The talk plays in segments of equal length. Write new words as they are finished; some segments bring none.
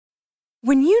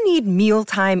When you need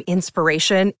mealtime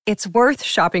inspiration, it's worth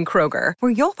shopping Kroger,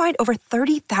 where you'll find over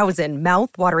 30,000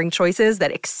 mouth-watering choices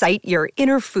that excite your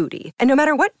inner foodie. And no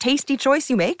matter what tasty choice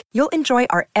you make, you'll enjoy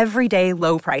our everyday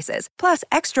low prices, plus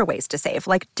extra ways to save,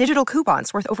 like digital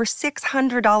coupons worth over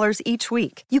 $600 each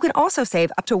week. You can also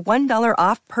save up to $1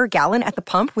 off per gallon at the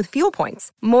pump with fuel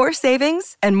points. More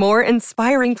savings and more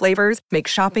inspiring flavors make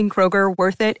shopping Kroger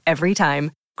worth it every time.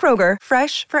 Kroger,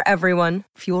 fresh for everyone.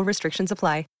 Fuel restrictions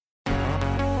apply.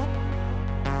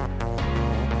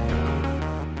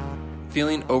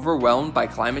 Feeling overwhelmed by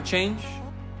climate change?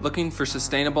 Looking for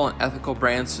sustainable and ethical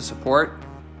brands to support?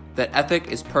 Then Ethic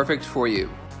is perfect for you.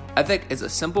 Ethic is a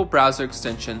simple browser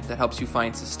extension that helps you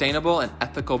find sustainable and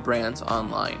ethical brands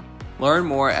online. Learn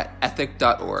more at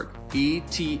ethyk.org,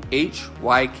 ethyk.org.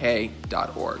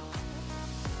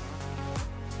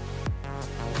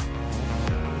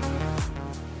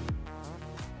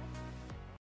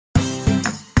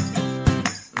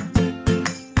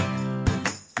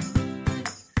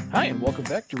 Hi, and welcome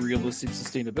back to Realistic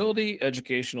Sustainability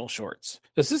Educational Shorts.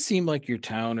 Does this seem like your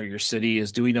town or your city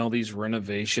is doing all these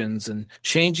renovations and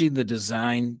changing the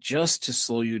design just to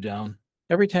slow you down?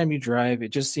 Every time you drive, it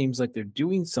just seems like they're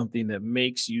doing something that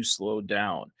makes you slow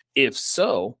down. If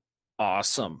so,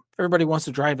 awesome. Everybody wants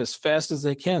to drive as fast as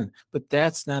they can, but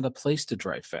that's not a place to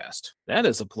drive fast. That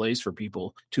is a place for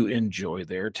people to enjoy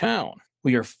their town.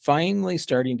 We are finally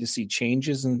starting to see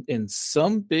changes in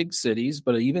some big cities,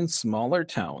 but even smaller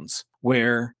towns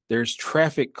where there's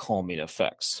traffic calming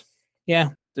effects. Yeah,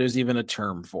 there's even a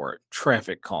term for it,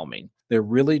 traffic calming. They're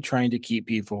really trying to keep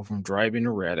people from driving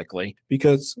erratically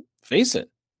because, face it,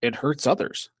 it hurts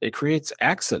others. It creates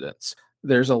accidents.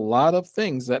 There's a lot of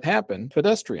things that happen to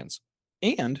pedestrians,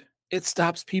 and it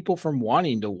stops people from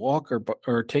wanting to walk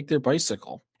or take their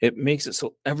bicycle. It makes it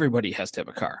so everybody has to have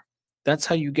a car. That's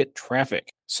how you get traffic.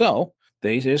 So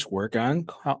they just work on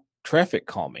traffic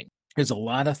calming. There's a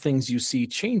lot of things you see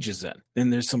changes in.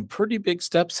 And there's some pretty big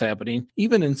steps happening,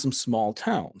 even in some small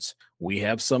towns. We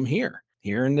have some here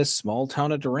in this small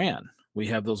town of Durand. We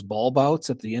have those bulb outs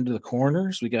at the end of the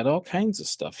corners. We got all kinds of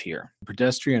stuff here.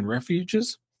 Pedestrian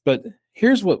refuges. But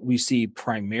here's what we see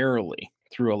primarily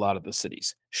through a lot of the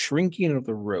cities. Shrinking of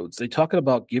the roads. They talk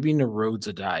about giving the roads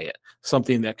a diet,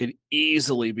 something that could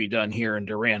easily be done here in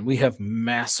Durand. We have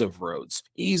massive roads.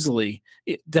 Easily,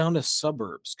 down to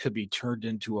suburbs could be turned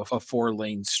into a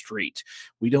 4-lane street.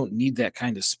 We don't need that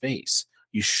kind of space.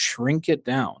 You shrink it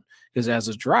down because as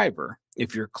a driver,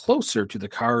 if you're closer to the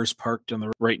cars parked on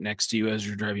the right next to you as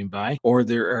you're driving by, or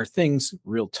there are things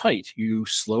real tight, you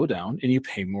slow down and you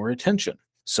pay more attention.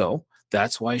 So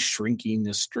that's why shrinking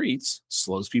the streets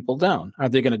slows people down. Are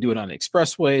they going to do it on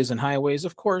expressways and highways?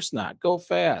 Of course not. Go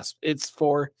fast. It's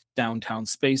for downtown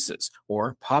spaces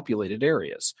or populated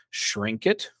areas. Shrink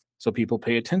it so people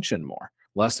pay attention more.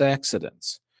 Less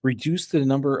accidents. Reduce the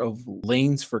number of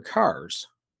lanes for cars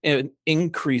and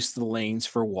increase the lanes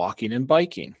for walking and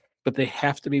biking. But they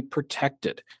have to be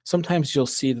protected. Sometimes you'll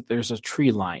see that there's a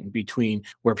tree line between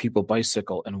where people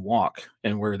bicycle and walk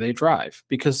and where they drive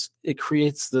because it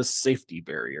creates this safety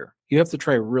barrier. You have to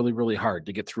try really, really hard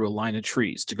to get through a line of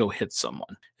trees to go hit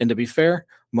someone. And to be fair,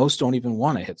 most don't even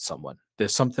want to hit someone.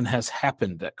 There's something has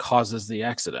happened that causes the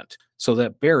accident. So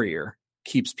that barrier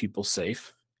keeps people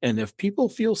safe. And if people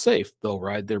feel safe, they'll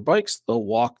ride their bikes, they'll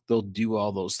walk, they'll do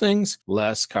all those things,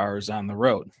 less cars on the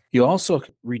road. You also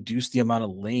reduce the amount of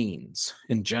lanes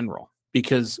in general,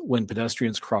 because when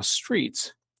pedestrians cross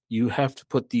streets, you have to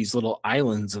put these little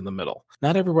islands in the middle.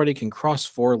 Not everybody can cross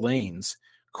 4 lanes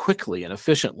quickly and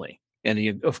efficiently.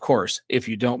 And of course, if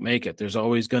you don't make it, there's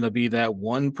always going to be that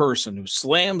one person who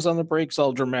slams on the brakes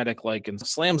all dramatic like and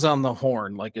slams on the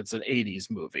horn like it's an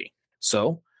 80s movie.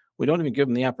 So we don't even give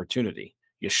them the opportunity.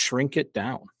 You shrink it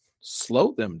down,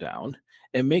 slow them down,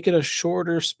 and make it a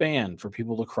shorter span for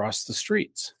people to cross the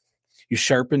streets. You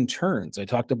sharpen turns. I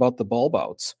talked about the bulb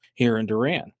outs here in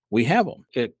Durand. We have them.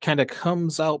 It kind of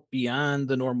comes out beyond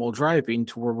the normal driving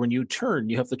to where when you turn,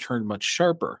 you have to turn much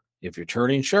sharper. If you're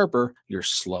turning sharper, you're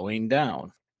slowing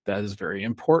down. That is very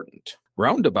important.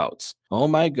 Roundabouts. Oh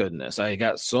my goodness. I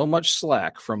got so much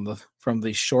slack from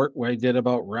the short what I did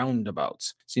about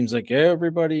roundabouts. Seems like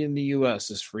everybody in the US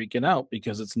is freaking out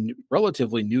because it's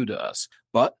relatively new to us,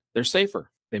 but they're safer.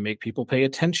 They make people pay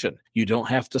attention. You don't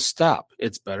have to stop.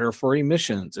 It's better for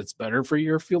emissions. It's better for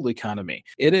your fuel economy.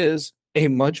 It is a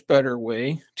much better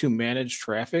way to manage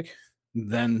traffic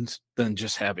than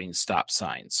just having stop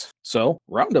signs. So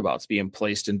roundabouts being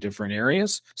placed in different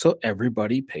areas so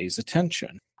everybody pays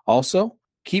attention. Also,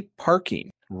 keep parking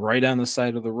right on the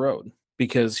side of the road,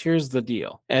 because here's the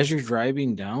deal. As you're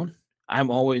driving down,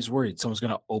 I'm always worried someone's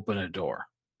going to open a door.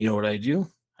 You know what I do?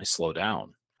 I slow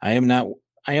down. I am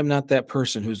not that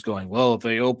person who's going, well, if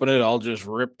they open it, I'll just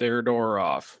rip their door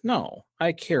off. No,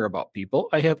 I care about people.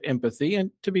 I have empathy.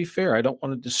 And to be fair, I don't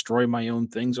want to destroy my own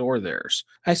things or theirs.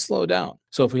 I slow down.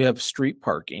 So if we have street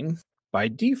parking, by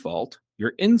default,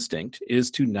 your instinct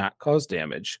is to not cause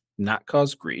damage, not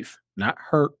cause grief, not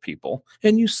hurt people,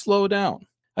 and you slow down.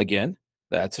 Again,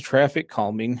 that's a traffic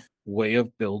calming way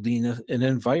of building an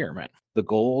environment. The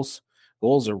goals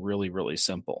are really, really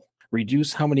simple.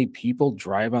 Reduce how many people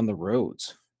drive on the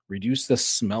roads. Reduce the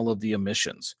smell of the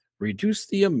emissions. Reduce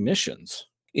the emissions.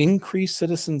 Increase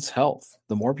citizens' health.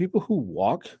 The more people who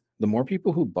walk, the more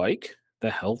people who bike, the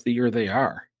healthier they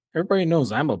are. Everybody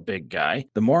knows I'm a big guy.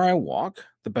 The more I walk,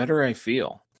 the better I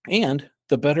feel. And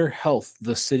the better health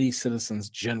the city citizens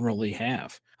generally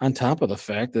have. On top of the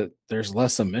fact that there's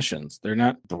less emissions. They're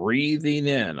not breathing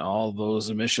in all those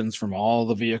emissions from all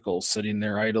the vehicles sitting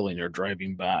there idling or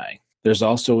driving by. There's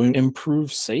also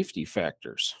improved safety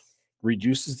factors,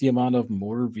 reduces the amount of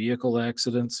motor vehicle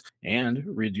accidents, and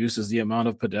reduces the amount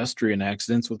of pedestrian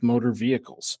accidents with motor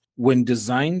vehicles. When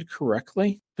designed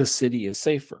correctly, the city is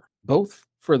safer, both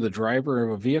for the driver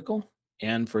of a vehicle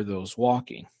and for those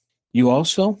walking. You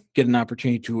also get an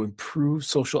opportunity to improve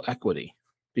social equity,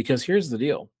 because here's the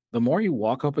deal. The more you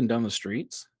walk up and down the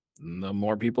streets, the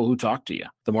more people who talk to you,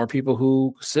 the more people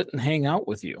who sit and hang out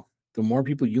with you, the more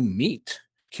people you meet.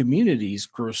 Communities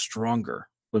grow stronger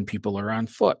when people are on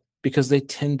foot because they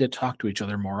tend to talk to each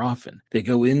other more often. They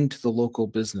go into the local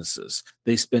businesses.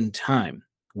 They spend time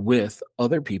with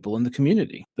other people in the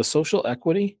community. The social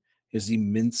equity is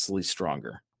immensely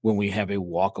stronger when we have a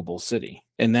walkable city.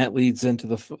 And that leads into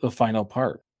the final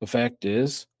part. The fact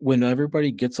is, when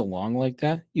everybody gets along like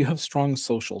that, you have strong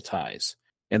social ties.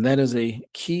 And that is a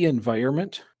key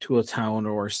environment to a town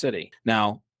or a city.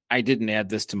 Now, I didn't add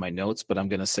this to my notes, but I'm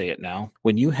going to say it now.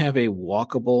 When you have a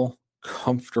walkable,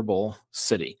 comfortable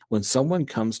city, when someone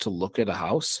comes to look at a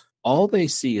house, all they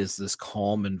see is this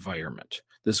calm environment,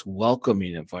 this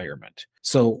welcoming environment.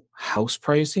 So house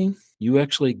pricing, you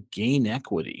actually gain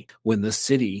equity when the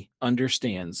city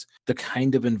understands the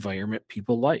kind of environment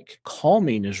people like.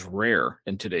 Calming is rare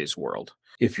in today's world.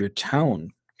 If your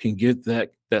town can give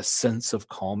that sense of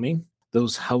calming,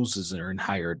 those houses are in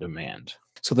higher demand.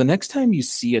 So the next time you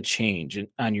see a change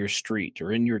on your street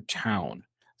or in your town,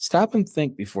 stop and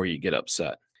think before you get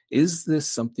upset. Is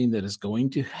this something that is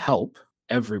going to help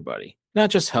everybody?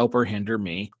 Not just help or hinder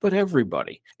me, but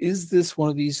everybody. Is this one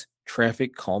of these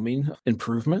traffic calming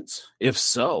improvements? If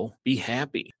so, be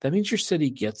happy. That means your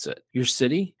city gets it. Your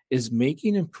city is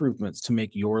making improvements to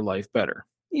make your life better,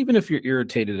 even if you're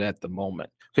irritated at the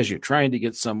moment, because you're trying to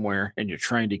get somewhere and you're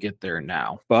trying to get there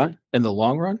now. But in the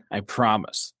long run, I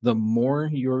promise, the more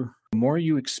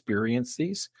you experience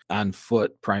these on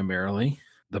foot primarily,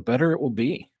 the better it will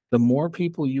be. The more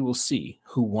people you will see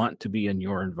who want to be in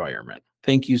your environment.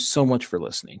 Thank you so much for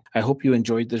listening. I hope you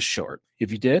enjoyed this short.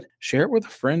 If you did, share it with a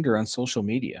friend or on social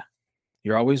media.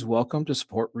 You're always welcome to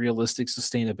support Realistic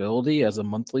Sustainability as a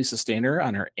monthly sustainer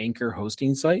on our Anchor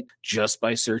hosting site just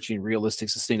by searching Realistic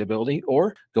Sustainability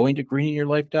or going to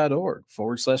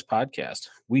greeningyourlife.org/podcast.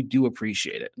 We do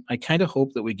appreciate it. I kind of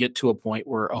hope that we get to a point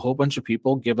where a whole bunch of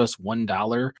people give us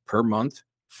 $1 per month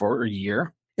for a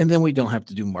year, and then we don't have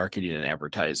to do marketing and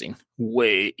advertising.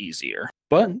 Way easier.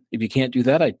 But if you can't do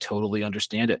that, I totally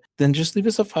understand it. Then just leave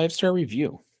us a 5-star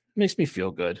review. It makes me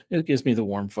feel good. It gives me the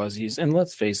warm fuzzies. And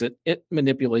let's face it, it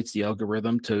manipulates the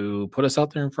algorithm to put us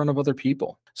out there in front of other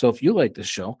people. So if you like this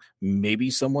show, maybe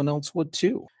someone else would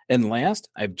too. And last,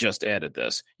 I've just added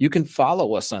this. You can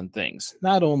follow us on things,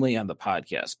 not only on the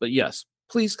podcast, but yes,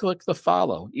 please click the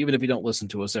follow, even if you don't listen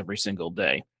to us every single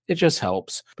day. It just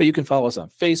helps. But you can follow us on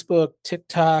Facebook,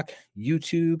 TikTok,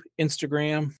 YouTube,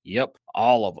 Instagram. Yep,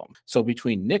 all of them. So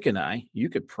between Nick and I, you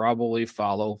could probably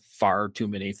follow far too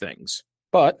many things.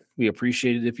 But we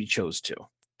appreciate it if you chose to.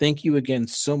 Thank you again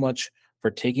so much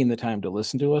for taking the time to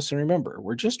listen to us. And remember,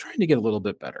 we're just trying to get a little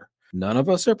bit better. None of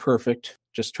us are perfect,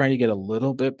 just trying to get a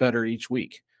little bit better each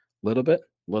week. Little bit,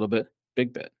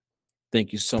 big bit.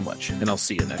 Thank you so much, and I'll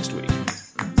see you next week.